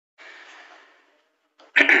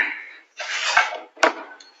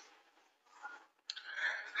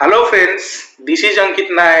Hello friends, this is Ankit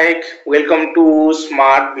Naik. Welcome to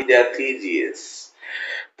Smart Vidyarthi GS.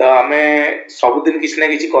 तो आमे सबुदिन किसी ना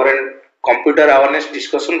किसी current computer awareness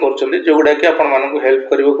discussion करछन्ते Joguda कि आपण मानको हेल्प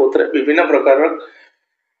करिवो कोतरे विभिन्न प्रकार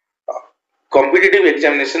कॉम्पिटिटिव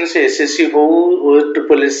एग्जामिनेशन से एसएससी हो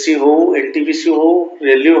OSSSC हो NTPC हो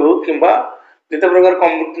रेलवे हो किंबा जेते प्रकार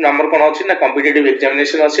नंबर कोन अछि ना कॉम्पिटिटिव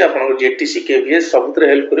एग्जामिनेशन अछि आपण JTC KVS सबुतरे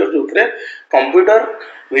help करिवो जोतरे computer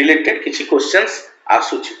related किछि क्वेश्चंस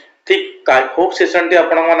आसुछि ठीक होप सेशन टी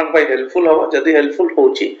आपण मानक पय हेल्पफुल हो जदी हेल्पफुल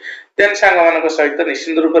होछि देन सांग मानक सहित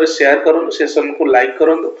निश्चित रूप से शेयर करूँ सेशन को लाइक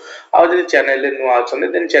करूँ आ जदी चैनल ले नुआ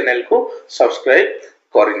अछन देन चैनल को सब्सक्राइब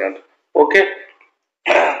करिन ओके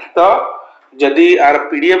तो जदी आर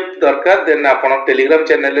पीडीएफ दरकार देन आपण टेलीग्राम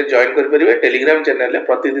चैनल ले जॉइन कर परिबे टेलीग्राम चैनल ले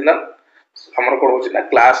प्रतिदिन हमर कोन होछि ना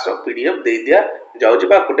क्लास रो पीडीएफ दे दिया जाउछि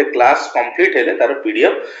बा गोटे क्लास कंप्लीट हेले तार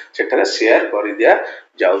पीडीएफ सेठा शेयर कर दिया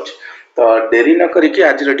जाउछि तो देरी न करिके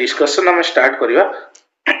आज रो डिस्कशन हम स्टार्ट करिवा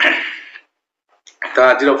तो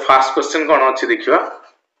आज रो फर्स्ट क्वेश्चन कोन अछि देखिवा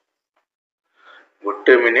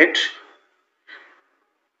गोटे मिनिट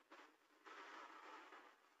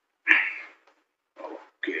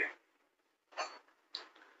ओके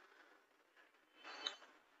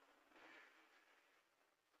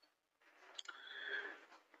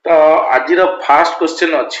तो आज रो फर्स्ट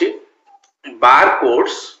क्वेश्चन अछि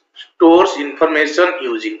barcodes stores information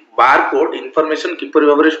using barcode information किपर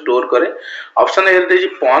भाबरे स्टोर करे ऑप्शन ए रे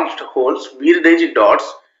पॉइंट होल्स बी रे डॉट्स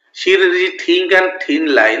सी रे thick and thin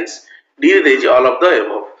lines D रे ऑल ऑफ द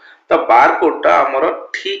अबव तो बारकोड ता हमर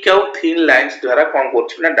ठीक आउ थिन लाइंस द्वारा कोन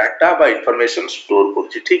करछि ना डाटा बा इंफॉर्मेशन स्टोर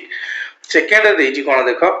करछि ठीक सेकंड रे कोन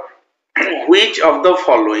देखो which of the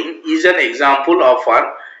following is an example of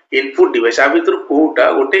N input device आ भीतर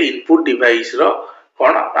कोटा गोटे इनपुट डिवाइस रो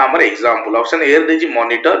कोन हमर एग्जांपल ऑप्शन ए रे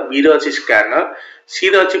मॉनिटर बी रे अछि स्कैनर सी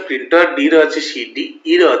रे अछि प्रिंटर डी रे अछि सीडी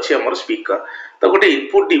ई रे अछि हमर स्पीकर तो गोटे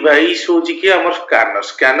इनपुट डिवाइस होछि कि हमर स्कैनर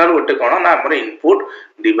स्कैनर गोटे कोन ना हमर इनपुट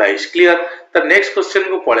डिवाइस क्लियर तो नेक्स्ट क्वेश्चन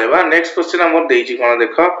को पळेबा नेक्स्ट क्वेश्चन हमर देछि कोन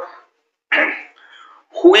देखो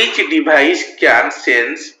which device can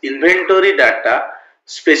sense inventory data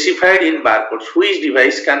specified in barcodes which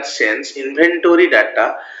device can sense inventory data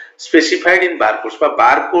specified in barcodes बा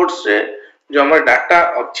barcodes रे जो हमर डाटा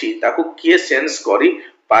अछि ताको किए सेंस करी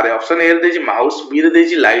पारे ऑप्शन ए रे देछि माउस बी रे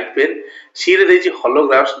देछि लाइट पेन सी रे देछि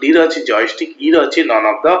होलोग्राफ्स डी रे अछि जॉयस्टिक ई रे अछि नन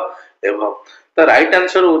ऑफ द एबव तो राइट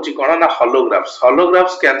आंसर होछि कोन ना होलोग्राफ्स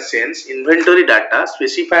होलोग्राफ्स can sense inventory data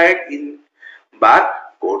specified in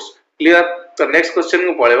barcodes clear तो नेक्स्ट क्वेश्चन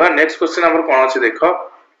को पळेबा नेक्स्ट क्वेश्चन हमर कोन अछि देखो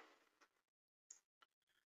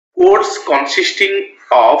codes consisting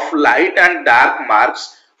of light and dark marks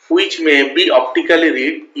which may be optically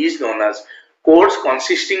read is known as codes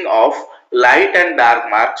consisting of light and dark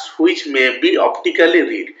marks which may be optically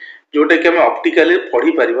read Jote के हम optically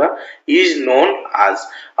पढ़ी परिबा is known as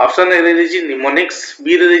option A रे देछि mnemonics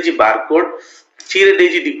B रे देछि barcode सी रे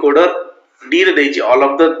देछि decoder D रे देछि ऑल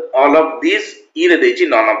ऑफ दिस ई रे देछि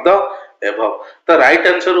नन ऑफ द एबव तो राइट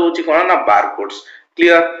आंसर होछि कोन ना बारकोड्स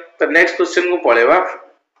क्लियर तो नेक्स्ट क्वेश्चन को पळेबा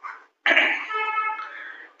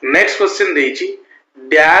नेक्स्ट क्वेश्चन देछि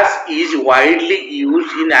dash is widely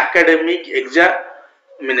used in academic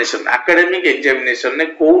examination ने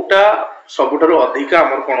कोटा सबुठारो अधिका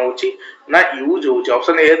हमर कोन होछि ना यूज होछि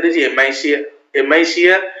ऑप्शन ए देछि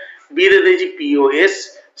MICR बी रे देछि POS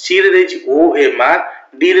सी रे देछि OMR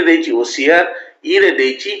डी रे देछि OCR ई रे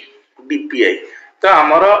देछि DPI तो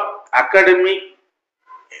हमर एकेडमिक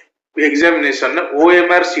एग्जामिनेशन ने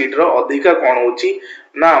OMR सीट रो अधिका कोन होछि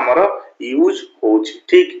ना हमर यूज होछि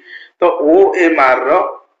ठीक तो OMR रो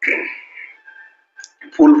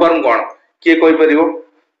फुल फॉर्म कोन के कोइ परिबो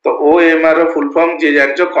तो OMR रो फुल फॉर्म जे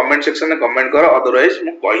जानचो कमेंट सेक्शन में कमेंट करो अदरवाइज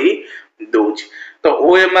मु कहि दोछि तो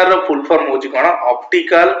OMR रो फुल फॉर्म होछि कोन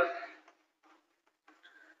ऑप्टिकल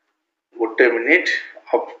गोटे मिनिट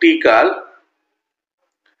ऑप्टिकल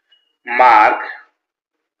मार्क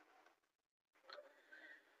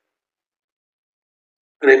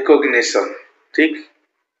रिकॉग्निशन ठीक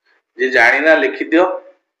जे जानिना लिखि दियो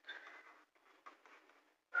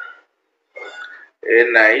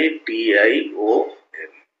NITION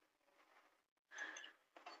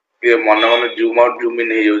ये मन मन जूम आउट जूम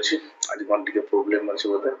इन हे जाउछि आज कोन टिके प्रॉब्लम अछि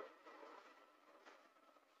बोते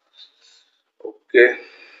ओके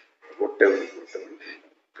गोटे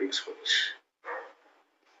फिक्स होछि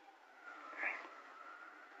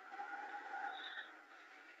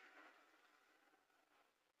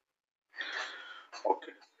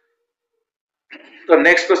ओके तो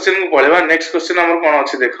नेक्स्ट क्वेश्चन को पळेबा नेक्स्ट क्वेश्चन हमर कोन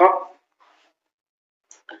अछि देखो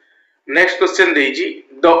next question देजी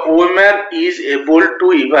the OMR is able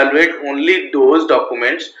to evaluate only those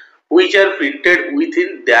documents which are printed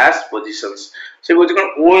within dash positions. So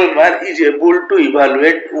OMR is able to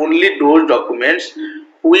evaluate only those documents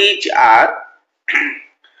which are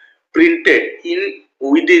printed in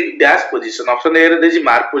within dash position. Option A रे देजी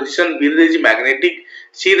mark position, B रे देजी magnetic,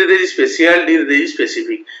 C रे देजी special, D रे देजी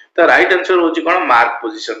specific. तो right answer होची कोन mark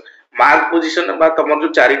position. Mark position बा तमर जो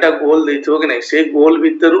चारिटा गोल देथिबो कि नै से गोल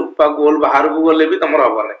भितरु बा गोल बाहर को गले भी तमर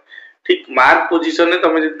हबो नै ठीक मार्क पोजिशन ने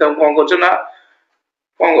तमे जति तम कोन करछ ना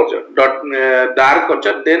कोन करछ डॉट डार्क करछ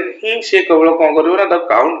देन ही से केवल कोन करबो ना द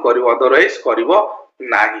काउंट करबो अदरवाइज करबो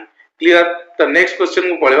नाही क्लियर तो नेक्स्ट क्वेश्चन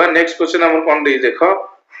को पढेबा नेक्स्ट क्वेश्चन हमर कोन दे देखो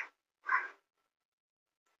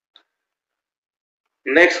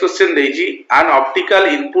next question देजी an optical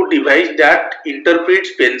input device that interprets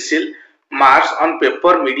pencil marks on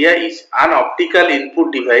paper media is an optical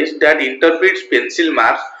input device that interprets pencil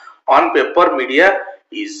marks on paper media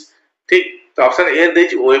is ठीक तो option A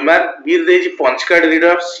देछि OMR B रे देछि punch card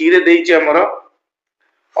reader सी रे देछि हमरो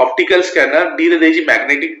optical scanner D रे देछि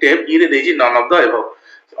मैग्नेटिक टेप ई रे देछि none of the above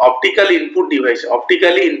optical input device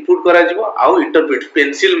optically input करा जिवो आउ इंटरप्रेट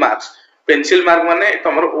पेंसिल मार्क माने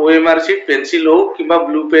तमरो OMR शीट पेंसिल हो किबा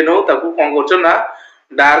ब्लू पेन हो ताकू कोन करछो ना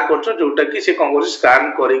डार्क करछो जोटा कि से कोन करछो स्कैन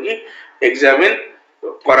करेगी एग्जामिन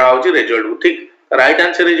करा होची रिजल्ट ठीक right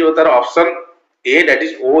answer is होतार option A that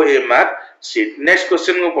is OMR sheet next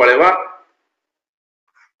question को पढेबा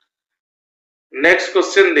नेक्स्ट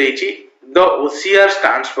क्वेश्चन देछि the OCR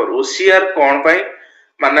stands for OCR कोन पई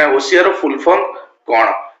माने OCR रो फुल फॉर्म कोन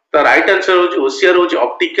तो राइट आंसर होची OCR होची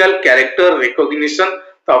ऑप्टिकल कैरेक्टर रिकॉग्निशन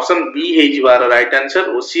तो ऑप्शन बी है जिवार right answer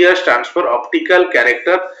OCR stands for optical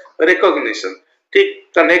character recognition ठीक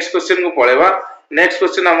तो नेक्स्ट क्वेश्चन को पढेबा नेक्स्ट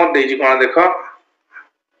क्वेश्चन हमर देजी कोन देखो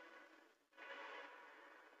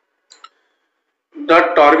the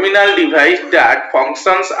terminal device that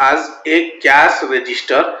functions as a cash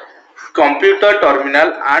register computer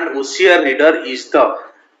terminal and OCR reader is the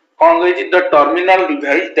the terminal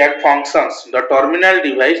device that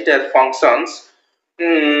functions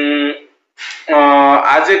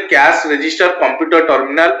as a cash register computer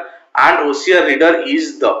terminal and OCR reader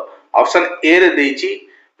is the option A रे देछि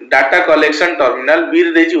data collection terminal B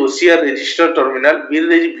रे देछि OCR register terminal B रे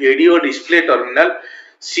देछि video display terminal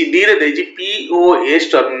C D रे देछि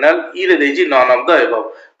POS terminal E रे देछि नन ऑफ द अबव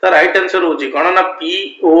तो राइट आंसर होछि कोन ना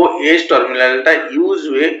POS टर्मिनल ता यूज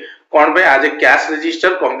हुए कोन पे as a cash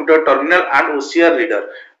register computer terminal and OCR reader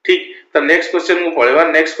ठीक तो नेक्स्ट क्वेश्चन को पढेबा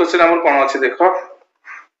नेक्स्ट क्वेश्चन हमर कोन अछि देखो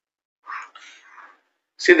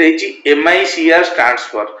से देछि MICR स्टैंड्स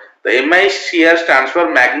फॉर तो MICR stands for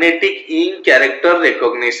magnetic ink character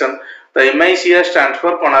recognition तो MICR stands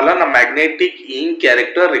for कोन हला ना magnetic ink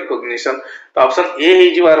character recognition तो option A hey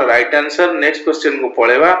जिवार right answer next question को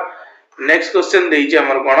पढेबा नेक्स्ट क्वेश्चन देछि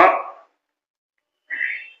हमर कोन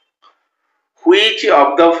which of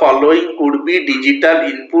the following could be digital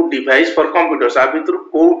input device for computers आ भितर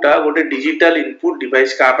कोटा गोटे digital input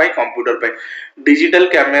device का पई कंप्यूटर पे डिजिटल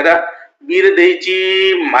कैमरा बी रे देछि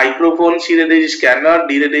माइक्रोफोन सी रे देछि स्कैनर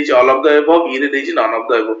डी रे देछि ऑल ऑफ द अबव ई रे देछि नन ऑफ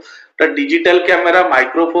द अबव तो डिजिटल कैमरा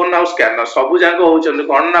माइक्रोफोन और स्कैनर सब जांको होचन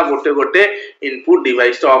कोन ना गोटे गोटे इनपुट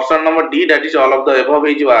डिवाइस तो option number D that is all of the above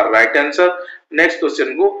is your right answer next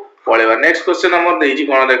question को पढेबा नेक्स्ट क्वेश्चन नंबर देछि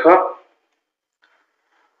कोन देखो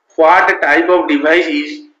what type of device is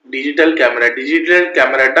digital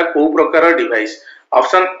camera टा को प्रकार डिवाइस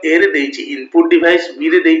ऑप्शन ए रे देछि इनपुट डिवाइस बी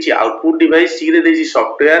रे देछि आउटपुट डिवाइस सी रे देछि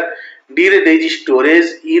सॉफ्टवेयर डी रे देछि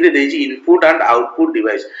स्टोरेज ई रे देछि इनपुट एंड आउटपुट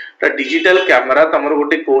डिवाइस तो डिजिटल कैमरा तमर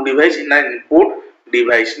गोटे को डिवाइस ना इनपुट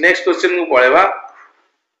डिवाइस नेक्स्ट क्वेश्चन को पढेबा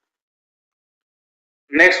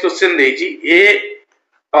नेक्स्ट क्वेश्चन देछि ए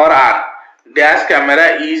और are dash camera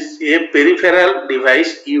is a peripheral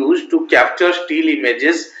device used to capture still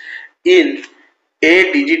images in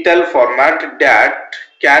a digital format that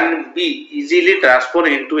can be easily transferred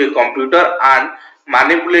into a computer and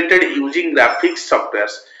manipulated using graphics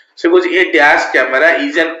softwares. Suppose a dash camera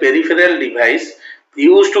is a peripheral device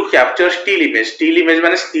used to capture still image. Still image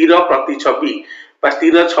माने स्थिर प्रतिछवि बा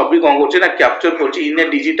स्थिर छवि कोन करछ ना capture करछ इन ए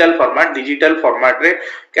digital format रे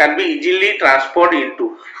can be easily transferred into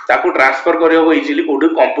ताकू transfer करबो easily code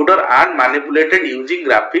computer and manipulated using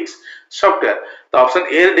graphics software तो ऑप्शन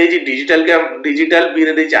ए रे देछि डिजिटल बी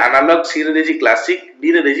रे देछि एनालॉग सी रे देछि क्लासिक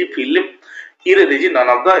डी रे देछि फिल्म ई रे देछि नन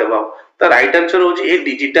ऑफ द अबव तो राइट आंसर होछि ए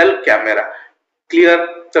डिजिटल कैमरा क्लियर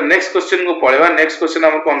तो नेक्स्ट क्वेश्चन को पढेबा नेक्स्ट क्वेश्चन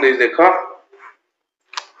हम कोन देछि देखो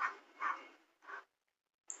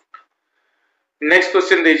नेक्स्ट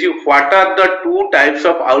क्वेश्चन देछि what are the two types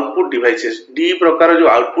of output devices D प्रकार जो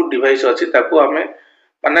आउटपुट डिवाइस अछि ताको हमें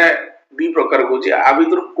माने डी प्रकार कोछि आ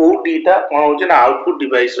भितर को डीटा कोन होछि ना आउटपुट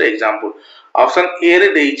डिवाइस रे एग्जांपल ऑप्शन ए रे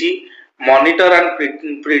देछि monitor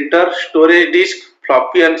and printer, storage disk,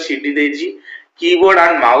 floppy and CD देजी, keyboard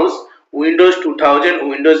and mouse, Windows 2000,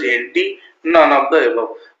 Windows NT, none of the above.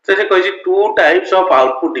 तो से कहि two types of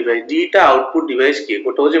output device, दीटा output device के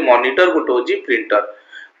गोटे होची मॉनिटर गोटे होची प्रिंटर.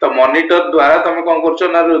 तो मॉनिटर द्वारा तुम कौन करछो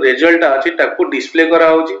ना रिजल्ट अछि ताको डिस्प्ले करा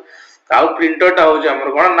होची, आउ प्रिंटर टा होची हमर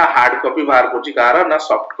कोन ना हार्ड कॉपी बाहर करछि कार ना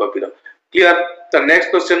सॉफ्ट कॉपी रो. क्लियर. तो नेक्स्ट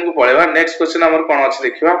क्वेश्चन को पळेबा. नेक्स्ट क्वेश्चन हमर कोन अछि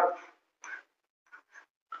देखिबा.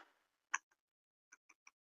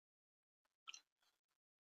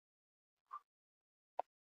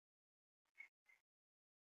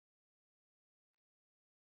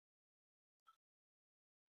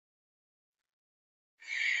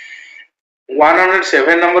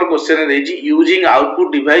 107 number question देजी using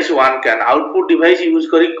output device one can. Output device use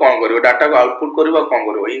करी कोन करिवो, डाटा को आउटपुट करिवो कोन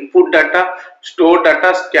करिवो. Input data, store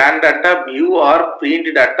data, scan data, view और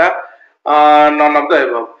print data, none of the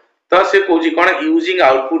above. तो से कोजी कोन यूजिंग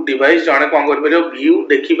आउटपुट डिवाइस जने कोन करि परिवो, व्यू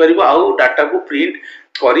देखि परिवो आउ डाटा को प्रिंट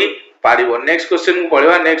करी पारिवो. नेक्स्ट क्वेश्चन को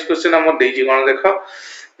पढिबा. नेक्स्ट क्वेश्चन हमर देजी कोन देखो.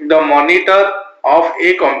 The monitor of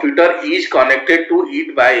a computer is connected to it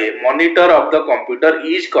by a monitor of the computer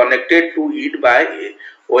is connected to it by a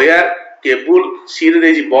wire cable C रे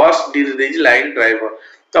देजी बस, D रे देजी line driver.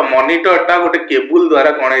 तो monitor टा गोटे cable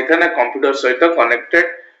द्वारा कोन हेता ना कंप्यूटर सहित connected.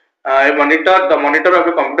 A monitor, the monitor of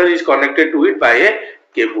a computer is connected to it by A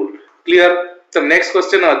cable. Clear. तो नेक्स्ट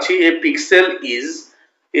क्वेश्चन अछि ए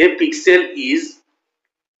pixel is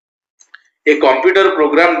a computer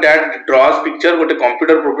program that draws picture. गोटे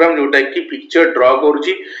कंप्यूटर प्रोग्राम जोटा कि पिक्चर ड्रा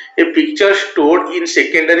करूची. ए picture stored in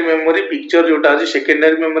secondary memory. Picture जोटा अछि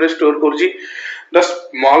secondary memory store करूची. The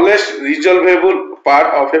smallest रिजॉल्वेबल part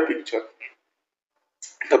of A picture.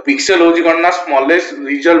 The pixel होची कोन ना smallest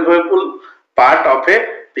रिजॉल्वेबल part of A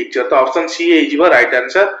picture. तो ऑप्शन सी हे जिवो राइट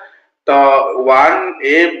आंसर. तो 1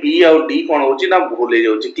 ए बी और डी कोन होची ना भूल हे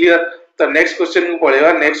जाउची. क्लियर. तो नेक्स्ट क्वेश्चन को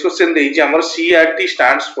पढेबा. नेक्स्ट क्वेश्चन देइची हमर CRT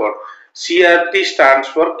stands for. CRT stands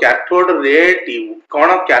for cathode ray tube. कौन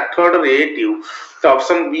cathode ray tube. तो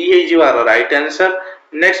ऑप्शन बी है जीवार राइट आंसर.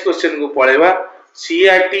 नेक्स्ट क्वेश्चन को पढेबा.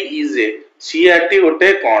 CRT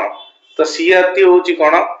गोटे कौन. तो CRT होची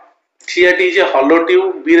कौन. CRT is a hollow tube.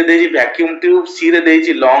 B रे देजी vacuum tube, सी रे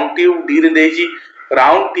देजी long tube, डी रे देजी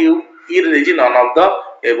round tube, ई रे देजी none of the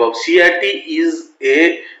above. CRT is a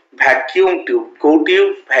vacuum tube. को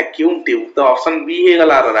tube vacuum tube. तो ऑप्शन बी है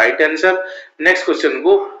गला राइट आंसर. नेक्स्ट क्वेश्चन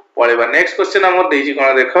को पढेबा. Next question हमर देजी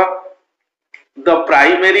कोन देखो. The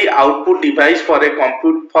primary output device for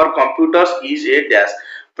computers is a dash.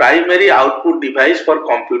 Primary output device for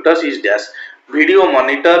computers is dash. Video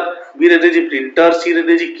monitor, B रे देजी printer, सी रे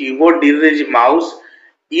देजी keyboard, D रे देजी mouse,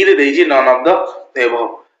 ई रे देजी none of the above.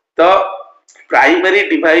 तो primary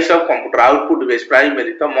device of computer output device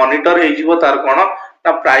primary. तो monitor हे जीवो तार कोन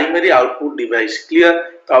ना primary output device. Clear.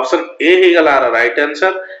 तो ऑप्शन ए हे गला राइट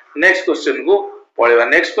आंसर. नेक्स्ट क्वेश्चन को पढेबा.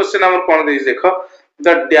 नेक्स्ट क्वेश्चन हमर कोन देइछ देखो. The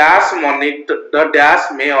dash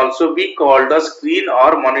may also be called the screen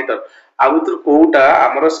और मॉनिटर. आ भीतर कोउटा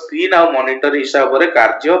हमर स्क्रीन और मॉनिटर हिसाब रे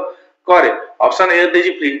कार्य करे. ऑप्शन ए देइछ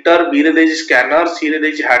प्रिंटर, बी रे देइछ स्कैनर, सी रे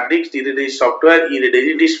देइछ हार्ड डिस्क, डी रे देइछ सॉफ्टवेयर, ई रे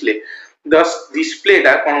देइछ डिस्प्ले. द डिस्प्ले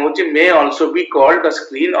टा कोन होची may also be called the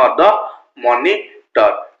screen और the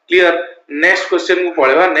monitor. Clear. Next question को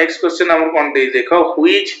पढेबा. नेक्स्ट क्वेश्चन हमर कोन देइछ देखो.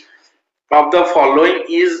 Which of the following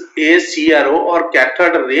is a CRO or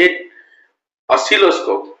cathode ray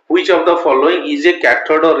oscilloscope. Which of the following is a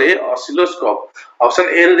cathode ray oscilloscope? Option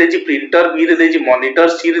A रे देजी printer, B रे देजी monitor,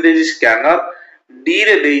 सी रे देजी scanner, D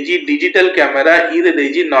रे देजी digital camera, ई रे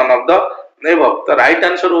देजी none of the above. तो right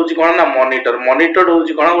answer होची कोन ना monitor. Monitor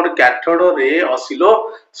होची कोन गोटे कैथोड रे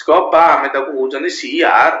ऑसिलोस्कोप बा हमें ताको कहउचंदी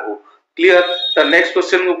CRO. क्लियर. तो नेक्स्ट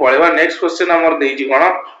क्वेश्चन को पढेबा. नेक्स्ट क्वेश्चन हमर देजी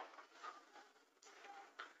कोन.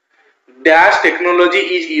 Dash technology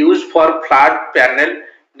is used for flat panel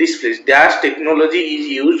displays. Dash technology is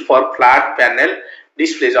used for flat panel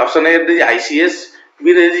displays. Option A is ICS,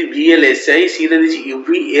 B is VLSI, C is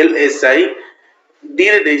UVLSI, D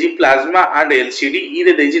is plasma and LCD, E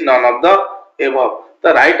is none of the above.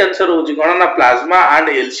 The right answer होची कोन ना plasma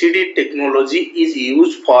and LCD technology is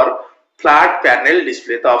used for flat panel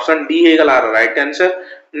display. तो option D हे गला right answer.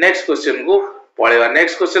 Next question को पढेबा.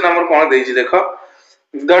 Next question हमर कोन देइछि देखो.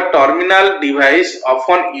 The terminal device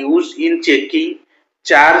often used in checking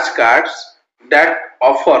charge cards that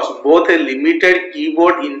offers both a limited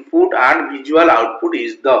keyboard input and visual output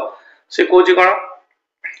is the. से कोची कोन.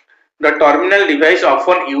 The terminal device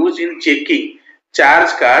often used in checking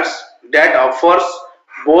charge cards that offers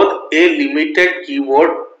both a limited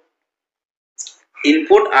keyboard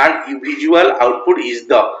input and visual output is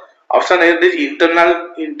the. Option A is internal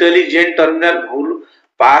intelligent terminal. भूल.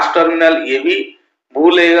 Pass terminal ये भी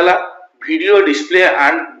भूल हे गला.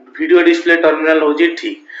 Video display terminal होची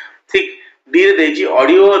ठीक ठीक D रे देजी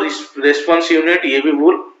audio response unit ये भी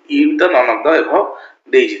भूल ई the none of the above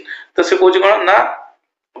देजी तो से कोच कोन ना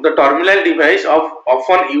the terminal device of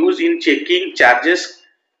often used in checking charge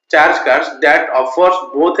cards that offers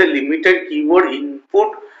both a limited keyboard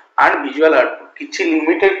input and visual output किछि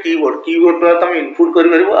लिमिटेड कीबोर्ड द्वारा तुम input करि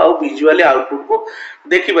परिबो आ विजुअली आउटपुट को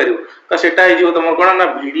देखि परिबो तो सेटा हे जो तुम कोन ना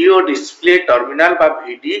वीडियो डिस्प्ले टर्मिनल बा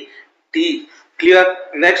वीडीटी क्लियर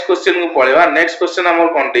नेक्स्ट क्वेश्चन को पळेबा नेक्स्ट क्वेश्चन हमर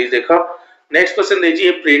कोन दे देखो next question they ji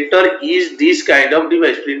A printer is this kind of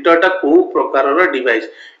device printer ता को प्रकार रो device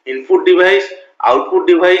input device output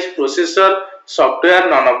device processor software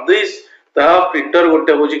none of this the printer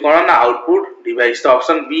गोटे होची कोन ना आउटपुट डिवाइस तो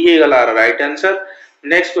ऑप्शन बी हे गला राइट आंसर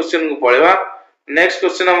नेक्स्ट क्वेश्चन को पळेबा next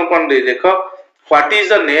question हम कोन दे देखो what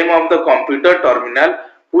is the name of the computer terminal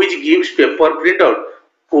which gives paper print out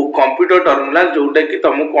को computer terminal जोटा कि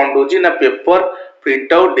तुम कोन दोची ना paper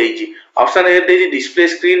print out देजी option A देजी display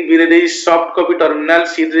screen B रे देजी सॉफ्ट कॉपी टर्मिनल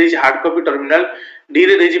सी रे देजी हार्ड कॉपी टर्मिनल डी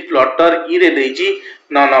रे देजी प्लॉटर ई रे देजी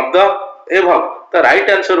none of the above the right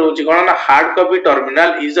answer होची कोन ना hard copy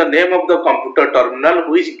terminal is the name of the computer terminal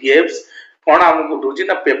which gives कोन हमको दोची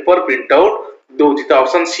ना paper print out दोची तो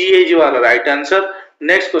option C हे जी वाला right answer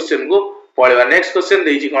next question को पळेबा next question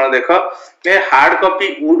देची कोन देखो a hard copy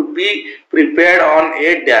would be prepared on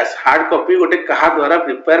A dash hard copy गोटे कहा द्वारा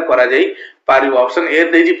prepare करा जाई पारिबो ऑप्शन ए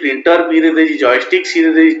देची प्रिंटर बी रे देची जॉयस्टिक सी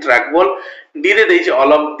रे देची ट्रैकबॉल डी रे देची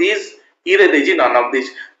ऑल ऑफ दिस ई रे देजी नन ऑफ दिस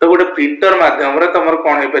तो गोटे प्रिंटर माध्यम रे तमर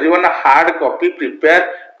कोन हे परिबो ना हार्ड कॉपी प्रिपेयर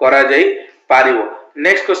करा जाई पारिबो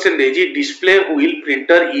next question देजी display wheel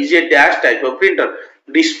printer is a dash type of printer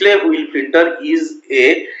display wheel printer is a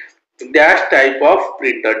dash type of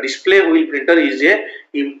printer display wheel printer is a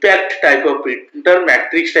impact type of printer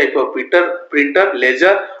matrix type of printer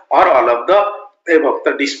laser और all of the above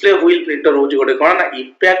तो display wheel printer होची गोटे कोन ना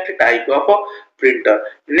impact type of printer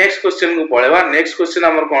next question को पळेबा next question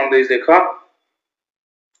हमर कोन देई देखो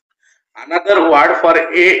another word for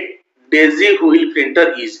a daisy wheel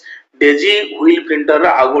printer is daisy wheel printer रा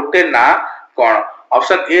आगोटे ना कोन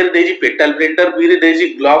ऑप्शन ए रे देजी पेटल प्रिंटर बी रे देजी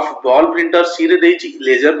ग्लोव बॉल प्रिंटर सी रे देजी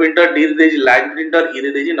लेजर प्रिंटर डी रे देजी लाइन प्रिंटर ई रे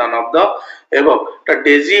देजी नन ऑफ द एबव तो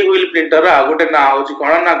डेजी व्हील प्रिंटर रा आगोटे ना होची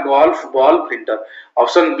कोन ना golf ball printer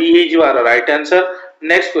option B हे जी वाला राइट आंसर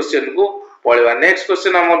नेक्स्ट क्वेश्चन को पळेबा नेक्स्ट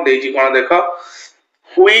क्वेश्चन हमर देजी कोन देखो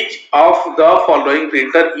which of the following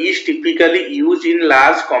printer is typically used in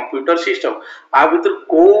large computer system आ भीतर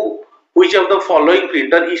को which of the following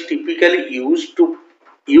printer is typically used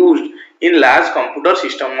in large computer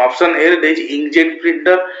system option A रे देजी inkjet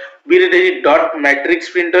printer B रे देजी dot matrix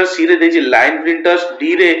printer C रे देजी line printers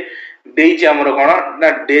D रे देजी हमर कोन ना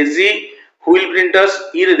daisy wheel printers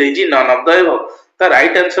E रे देजी none of the above the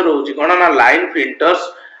right answer होची कोन ना line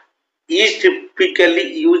printers is typically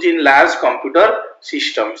used in large computer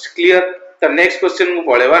systems clear the next question को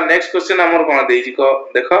पळेबा next question हमर कोन देजी को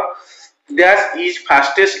देखो dash is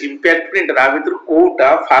fastest impact printer आ भीतर Kota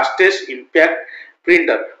fastest impact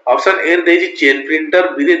printer option A रे देजी chain printer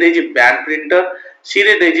B रे देजी band printer C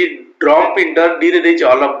रे देजी drum printer D रे देजी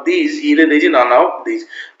all of these E रे देजी none of these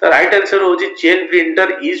the right answer होची chain printer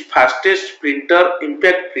is fastest printer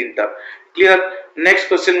impact printer clear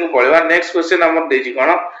next question को पळेबा next question हमर देजी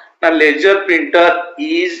कोन ना laser printer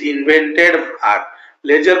is invented are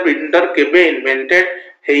laser printer केबे invented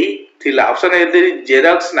हेई थिला option A देरी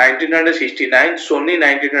xerox 1969 Soni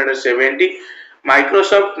 1970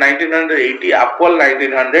 Microsoft 1980 Apple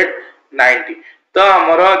 1990 तो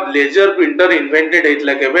हमर laser printer invented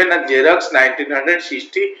हेतला केबे ना जेरॉक्स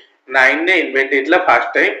 1969 ने invent हेतला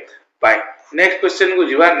first time bye next question को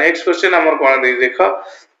जीवा नेक्स्ट क्वेश्चन हमर कोन दे देखो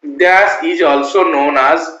dash is also known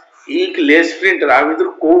as inkless printer आ भीतर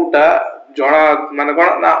कोटा जणा माने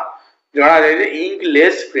कोन ना जणा जाय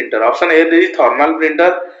inkless printer option A देजी thermal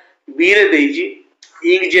printer B रे देजी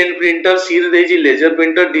इंकजेट प्रिंटर सी रे देजी लेजर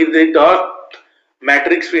प्रिंटर डी रे देजी डॉट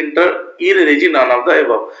मैट्रिक्स प्रिंटर ई रे देजी none of the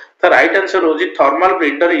above the right answer होजी thermal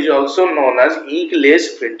printer is also known as inkless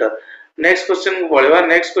printer next question को पळेबा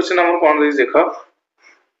next question हमर कोन देजी देखो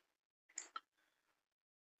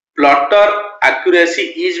plotter accuracy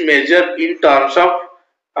is measured in terms of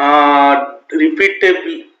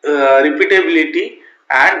repeatability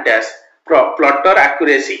and dash plotter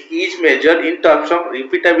accuracy is measured in terms of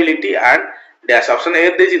repeatability and dash option A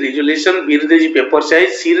देजी resolution B रे देजी paper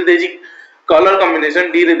size C रे देजी color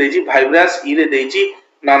combination D रे देजी vibrance E रे देजी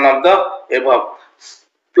none of the above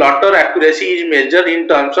plotter accuracy is measured in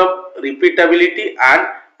terms of repeatability and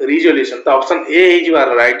resolution तो option A is your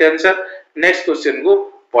right answer next question को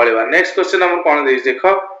पळेबा next question हमर कोन देई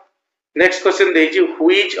देखो next question देई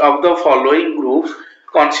which of the following groups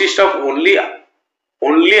consist of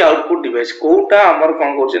only output device Kota हमर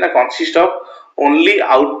कोन करछि ना consist of only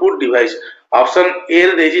output device option A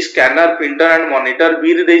रे देछि scanner printer and monitor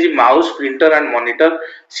B रे देछि माउस प्रिंटर एंड मॉनिटर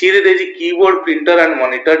सी रे देछि keyboard printer and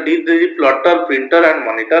monitor D रे देछि प्लॉटर प्रिंटर एंड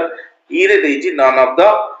मॉनिटर ई रे देछि नन ऑफ द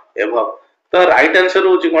एबव तो राइट आंसर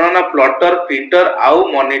होछि कोन ना प्लॉटर प्रिंटर आउ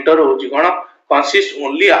मॉनिटर होछि कोन consist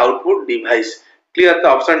only output device clear तो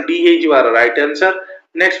ऑप्शन डी हे जिवार राइट आंसर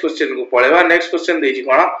नेक्स्ट क्वेश्चन को पळेबा नेक्स्ट क्वेश्चन देछि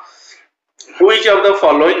कोन which of the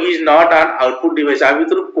following is not an output device आ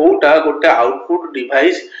भितर कोटा गोटे आउटपुट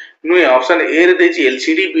डिवाइस नुए ऑप्शन ए रे देछि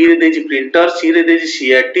एलसीडी बी रे देछि प्रिंटर सी रे देछि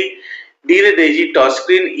सीआरटी डी रे देछि टच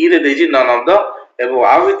स्क्रीन ई रे देछि नन ऑफ द एबो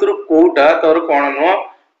आ भितर कोटा तोर कोन नो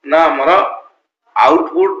ना हमर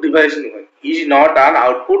output device नुए is not an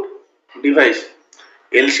output device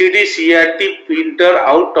LCD CRT printer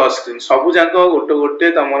out touch screen सब जाक गोटे गोटे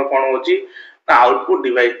तमर कोन होछि आउटपुट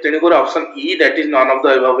डिवाइस तेने को option E that is none of the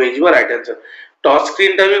above is your right answer touch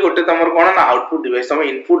screen टा भी गोटे तमर कोन ना आउटपुट डिवाइस तम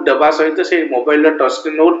इनपुट देबा सहित से मोबाइल रो टच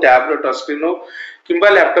स्क्रीन हो टैब रो टच स्क्रीन हो किबा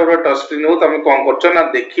लैपटॉप रो टच स्क्रीन हो तमे कोन करछ ना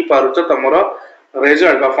देखि पारुछ तमर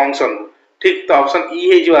रिजल्ट बा फंक्शन ठीक तो option E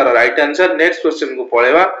hey your right answer next question को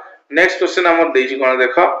पळेबा नेक्स्ट क्वेश्चन हमर देछि कोन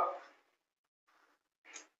देखो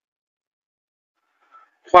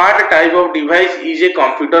what type of device is a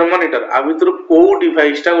computer monitor आ भितर को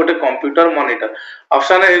डिवाइस टा गोटे computer monitor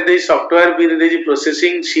option A they software B रे दे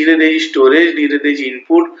प्रोसेसिंग सी रे दे स्टोरेज डी रे दे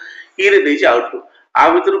इनपुट ई रे दे आउटपुट आ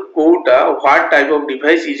भितर Kota what type of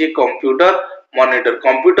device is a computer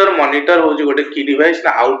monitor हो जे गोटे की डिवाइस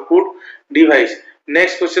ना आउटपुट डिवाइस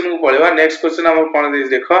नेक्स्ट क्वेश्चन को पळेबा नेक्स्ट क्वेश्चन हम कोन दे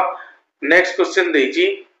देखो नेक्स्ट क्वेश्चन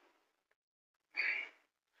देछि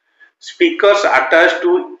speakers attached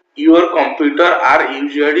to your computer are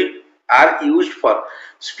used for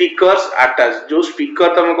speakers attached जो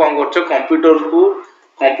स्पीकर तमे कोन करछ कंप्यूटर को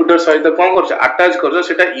कंप्यूटर सहित कोन करछ अटैच करछ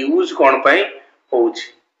सेटा यूज कोन पई होउछ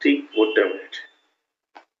ठीक गोटे minute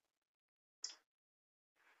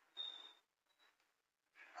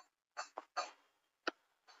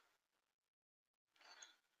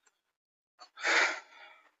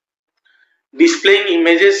displaying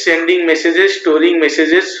images sending messages storing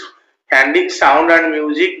messages handling sound and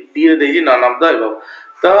music D देजी none of the above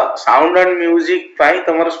तो साउंड एंड म्यूजिक पाई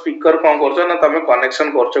तमर स्पीकर कोन करछ ना तमे कनेक्शन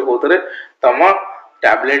करछ कोथरे तम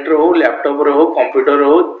टैबलेट रो हो लैपटॉप रो हो कंप्यूटर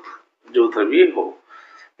रो जोथर भी हो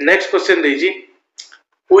next question देजी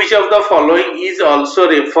which of the following is also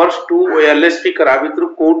refers to wireless speaker आ भितर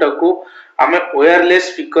कोटा को हमें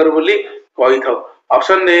wireless speaker बोली कहि थाउ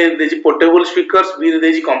option A देजी portable speakers B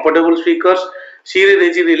देजी comfortable speakers सी रे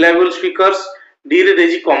देजी रिलायबल स्पीकर्स डी रे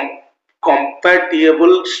देजी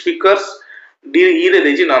compatible speakers डी ई रे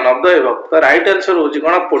देछि नन ऑफ द एबव तो राइट आंसर होछि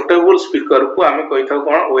कोन पोर्टेबल स्पीकर को हमें कहि थाउ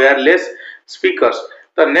कोन वायरलेस स्पीकर्स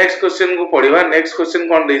तो नेक्स्ट क्वेश्चन को पढिबा नेक्स्ट क्वेश्चन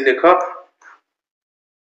कोन देछि देखो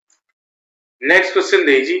नेक्स्ट क्वेश्चन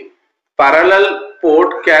देछि parallel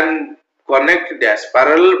port can connect dash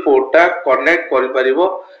parallel port ता कनेक्ट करि परिबो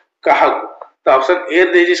काहा तो ऑप्शन ए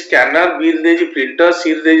देछि स्कैनर बी देछि प्रिंटर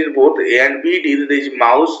सी देछि both A and B D देछि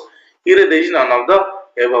माउस ई रे देछि नन ऑफ द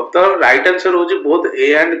एबव तो राइट आंसर होछि बोथ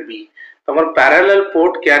ए एंड बी तमर parallel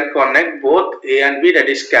port can connect both A and B that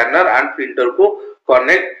is scanner and printer को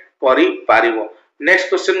connect करि पारिबो next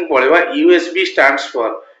question पळेबा USB stands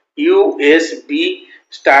for USB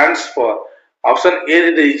stands for option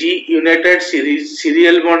A देछि United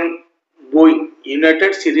serial Boeing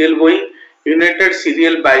United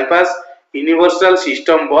serial bypass universal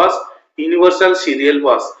system बस universal serial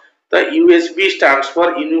बस तो USB stands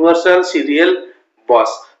for universal serial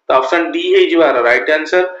बस तो option D है जो राइट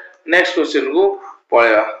आंसर नेक्स्ट क्वेश्चन को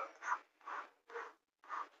पळेबा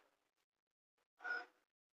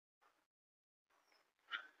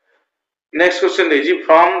next question देजी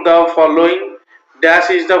from the following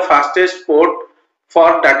dash is the fastest port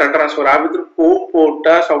for data transfer आ भितर को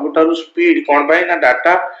पोर्टा सबठारु स्पीड कोन पाई ना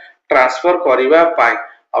data transfer करिवा pi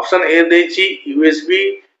option A देछि यूएसबी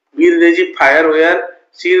बी देछि फायरवेयर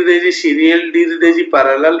सी देछि सीरियल डी देछि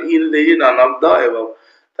पैरेलल ई देछि नन ऑफ द एबव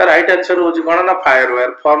तो राइट आंसर होछि कोन ना फायरवेयर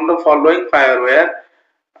from the following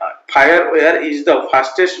फायरवेयर is the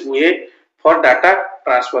fastest way for data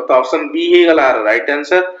transfer तो ऑप्शन बी हे गला राइट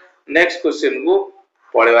आंसर नेक्स्ट क्वेश्चन को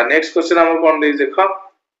पढेबा नेक्स्ट क्वेश्चन हम कोन दे देखो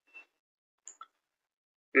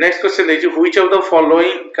नेक्स्ट क्वेश्चन देछि which of the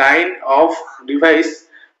following kind of device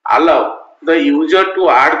allow the user to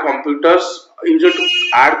add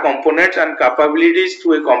components and capabilities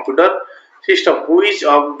to a computer system which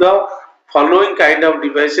of the following kind of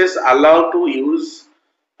devices allow the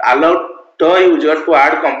user to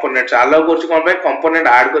add components allow करछ कोन पे component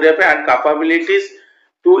add करिया पे and capabilities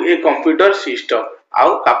to a computer system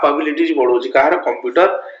आउ capabilities बढ़ाउची car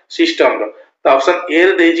computer system रो। तो option A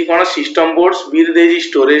रे देजी कोन system boards, B रे देजी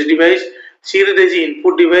storage device, सी रे देजी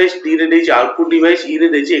input device, D रे देजी आउटपुट डिवाइस, ई रे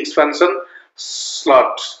देजी एक्सपेंशन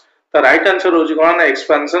स्लॉट्स। तो राइट आंसर होची कोन ना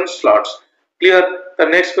एक्सपेंशन स्लॉट्स। क्लियर। तो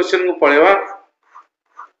नेक्स्ट क्वेश्चन को पळेवा।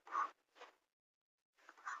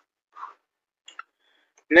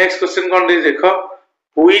 नेक्स्ट क्वेश्चन कोन दे देखो,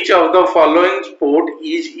 which of the following port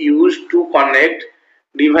is used to connect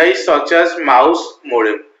device such as mouse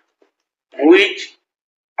modem? Which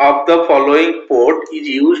of the following port is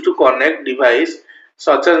used to connect device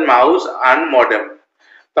such as mouse and modem?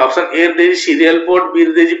 तो option A रे देजी serial port, B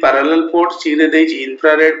रे देजी parallel port, सी रे देजी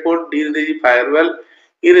infrared port, D रे देजी firewall,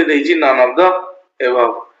 ई रे देजी none of the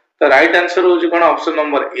above. तो right answer होची कोन option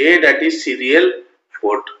number A, that is serial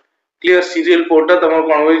port. Clear. Serial port तमर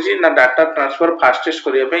कोन होईची ना डाटा ट्रांसफर फास्टेस्ट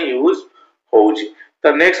करिया पे यूज होउची।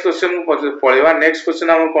 तो नेक्स्ट क्वेश्चन को पळेवा। नेक्स्ट क्वेश्चन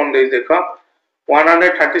हम कोन दे देखो,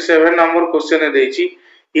 137 नंबर क्वेश्चन है देची।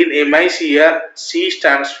 इन MICR C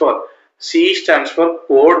stands for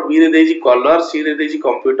code, B रे देजी color, C रे देजी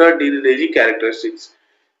computer, D रे देजी characteristics।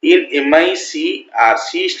 In MICR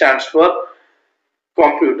C stands for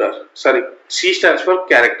computer, sorry C stands for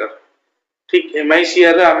character। ठीक।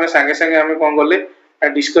 MICR रे हमें संगे संगे हमें कोन करले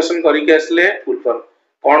डिस्कशन करी के असले फुल फॉर्म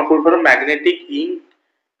कोन, full form magnetic ink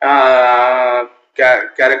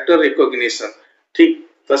character recognition. ठीक।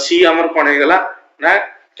 तो सी हमर कोन हे गला ना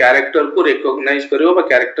कैरेक्टर को रिकॉग्नाइज करियो बा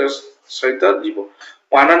कैरेक्टर सहित जीवो।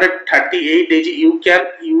 138 is you can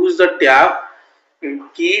use the tab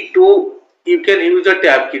key to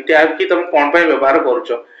tab key तुम कोन पे व्यवहार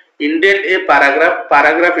करूछो। इंडेंट ए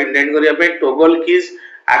पैराग्राफ इंडेंट करिया पे toggle keys,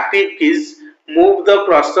 active keys, move the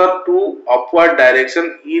cursor to upward direction,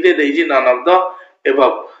 ई रे देजी नन ऑफ द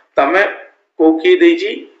एबव। तमे को की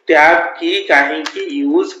देजी टैब की काहे की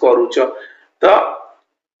यूज करूछो। तो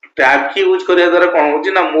टैब की यूज करिया द्वारा कोन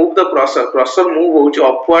होची ना मूव द कर्सर मूव होची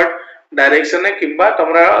अपवर्ड डायरेक्शन है किबा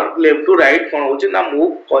तमरा लेफ्ट टू राइट कोन होची ना मूव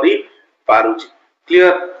करी पारुची।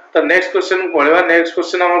 क्लियर। तो नेक्स्ट क्वेश्चन पळेवा। नेक्स्ट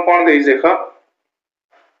क्वेश्चन हम कोन देई देखो,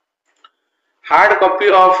 hard copy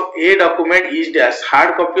of a document is dash.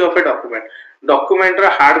 Hard copy of a document रा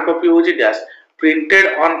हार्ड कॉपी होची डैश,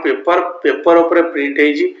 प्रिंटेड ऑन पेपर ऊपर print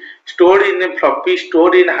hazy, stored in A floppy,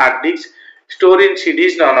 stored in hard disk, store in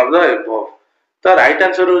CDs, none of the above. तो right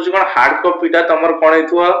answer होची कोन hard copy ता तमर कोन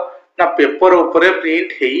हेतुवा ना paper ऊपर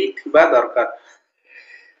print हेई थिबा दरकार।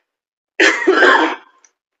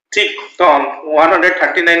 ठीक। तो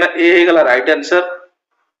 139 ए हे गला राइट आंसर।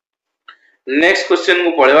 नेक्स्ट क्वेश्चन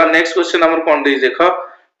को पळेवा। नेक्स्ट क्वेश्चन हमर कोन देई देखो।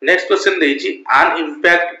 Next question देइची, an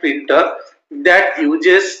impact printer that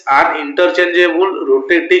uses N interchangeable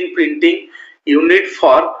rotating printing unit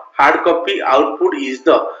for hard copy output is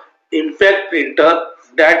the. Impact printer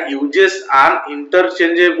that uses N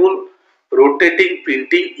interchangeable rotating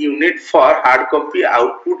printing unit for hard copy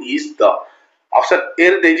output is the। Option A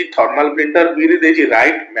रे देजी thermal printer, B रे देजी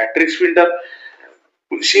right matrix printer,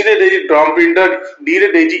 सी रे देजी drum printer, D रे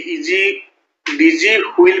देजी DG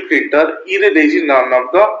wheel printer, ई रे देजी none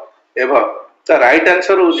of the above. तो right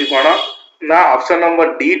answer होची कोन ना option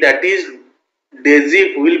number D, that is Daisy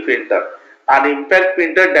wheel printer. An impact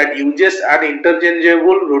printer that uses an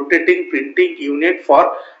interchangeable rotating printing unit for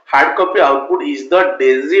hard copy output is the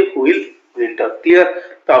daisy wheel printer। Clear.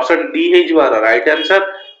 तो option D है जवार right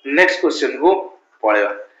answer. Next question को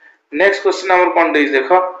पळेवा। Next question हमर कोन देई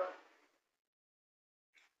देखो,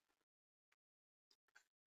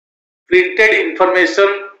 printed information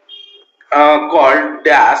called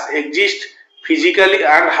dash exist physically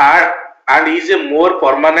and is a more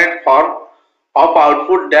permanent form of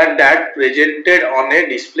output than that presented on a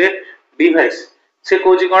display device। से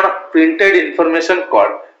Cozi कोन printed information code,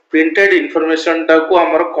 printed information ता को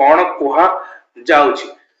हमर कोन कोहा जाउची,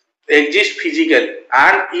 exist physically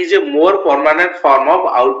and is a more permanent form of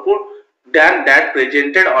output than that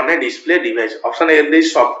presented on a display device। Option A रे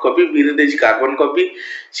soft copy, B रे देजी carbon copy,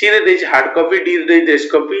 सी रे देजी hard copy, D रे देजी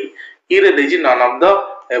desk copy, ई रे देजी नन ऑफ द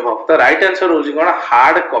एबव। तो right answer होजी कोन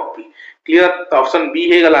hard copy. Clear. तो option B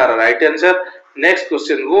हे गला right answer. Next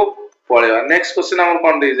question को पळेवा। Next question हम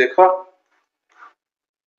कोन दे देखो,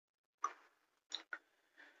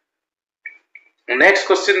 next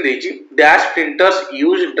question देजी, dash printers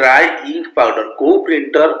use dry ink powder. को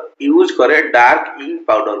प्रिंटर यूज करे dark ink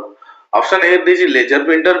powder. Option A देजी laser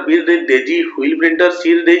printer, B देजी wheel printer,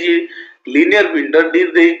 C देजी linear printer, D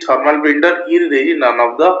देजी thermal printer, E देजी none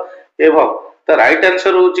of the above. तो right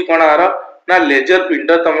answer होची कोन आरा ना laser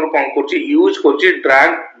printer तमर कोन करची use करची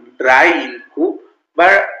dry ink को बा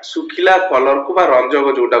सुखिला कलर को बा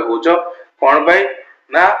रंजक जोटा कहउछ कोन भाई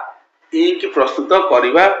ना इंक प्रस्तुत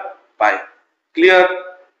करिबा पाए। क्लियर।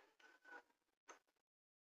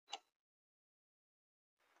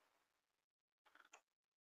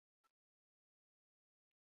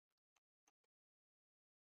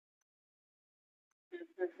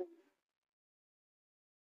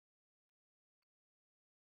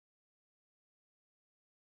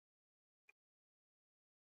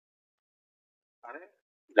 अरे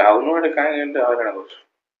जाऊनु एटे काहे एंटे हराना कर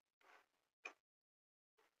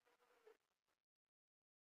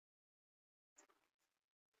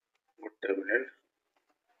गोटे मिनिट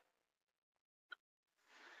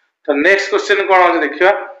तो नेक्स्ट क्वेश्चन कोन अछि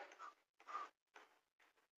देखिबा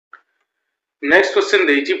नेक्स्ट क्वेश्चन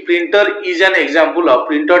देछि printer is an example of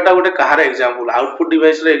printer टा गोटे कहार एग्जांपल आउटपुट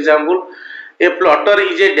डिवाइस रे example A plotter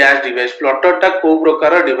is a dash device plotter टा को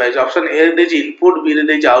प्रकार डिवाइस ऑप्शन ए रे देछि इनपुट बी रे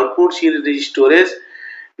देछि आउटपुट सी रे देछि स्टोरेज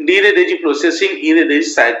डी रे देछि प्रोसेसिंग ई रे देछि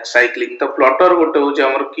साइक्लिंग तो प्लॉटर गोटे होछि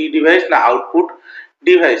हमर की डिवाइस ना आउटपुट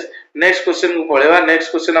डिवाइस नेक्स्ट क्वेश्चन को पळेबा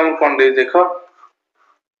नेक्स्ट क्वेश्चन हम कोन दे देखो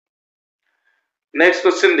नेक्स्ट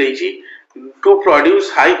क्वेश्चन देछि to produce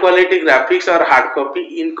high quality graphics or hard copy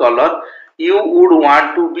in color you would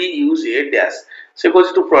want to be use a dash so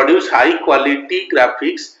goes to produce high quality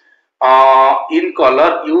graphics in color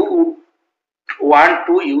you would want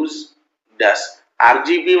to use dash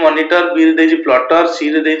RGB monitor b re deji plotter c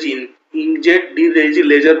re deji inkjet d deji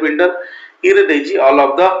laser printer e re deji all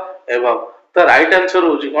of the above the right answer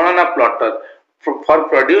hoji kona na plotter for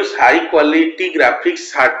produce high quality graphics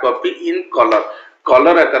hard copy in color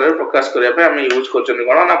colour आकार प्रकाश करिया पे हम use करछन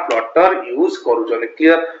कोन ना plotter use करूछन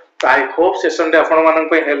clear I hope session day आपण मानन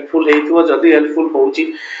पे helpful हेतिबो जदी helpful होउची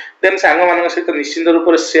देन सांग मानन सहित निश्चित रूप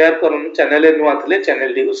से शेयर करन चैनल ए नुआ थले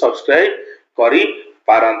चैनल टी को सब्सक्राइब करी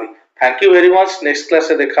पारंदी thank you very much next class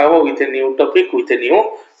से देखाबो with a new topic with a new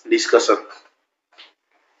discussion